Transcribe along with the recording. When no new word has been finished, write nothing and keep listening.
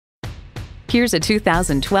Here's a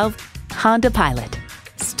 2012 Honda Pilot.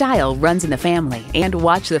 Style runs in the family, and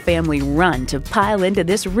watch the family run to pile into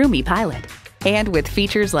this roomy Pilot. And with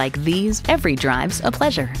features like these, every drive's a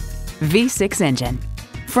pleasure. V6 engine,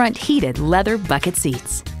 front heated leather bucket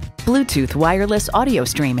seats, Bluetooth wireless audio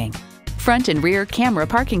streaming, front and rear camera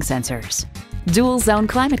parking sensors, dual zone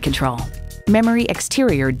climate control, memory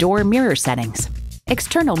exterior door mirror settings,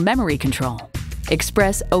 external memory control,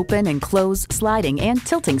 express open and close sliding and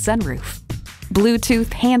tilting sunroof,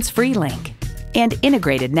 Bluetooth hands-free link, and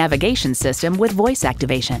integrated navigation system with voice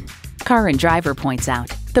activation. Car and Driver points out,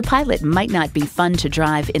 the Pilot might not be fun to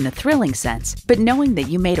drive in the thrilling sense, but knowing that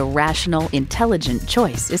you made a rational, intelligent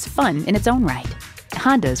choice is fun in its own right.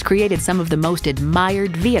 Honda's created some of the most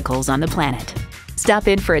admired vehicles on the planet. Stop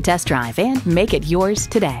in for a test drive and make it yours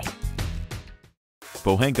today.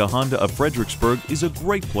 Pohanka Honda of Fredericksburg is a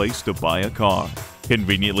great place to buy a car.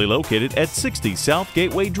 Conveniently located at 60 South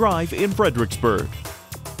Gateway Drive in Fredericksburg.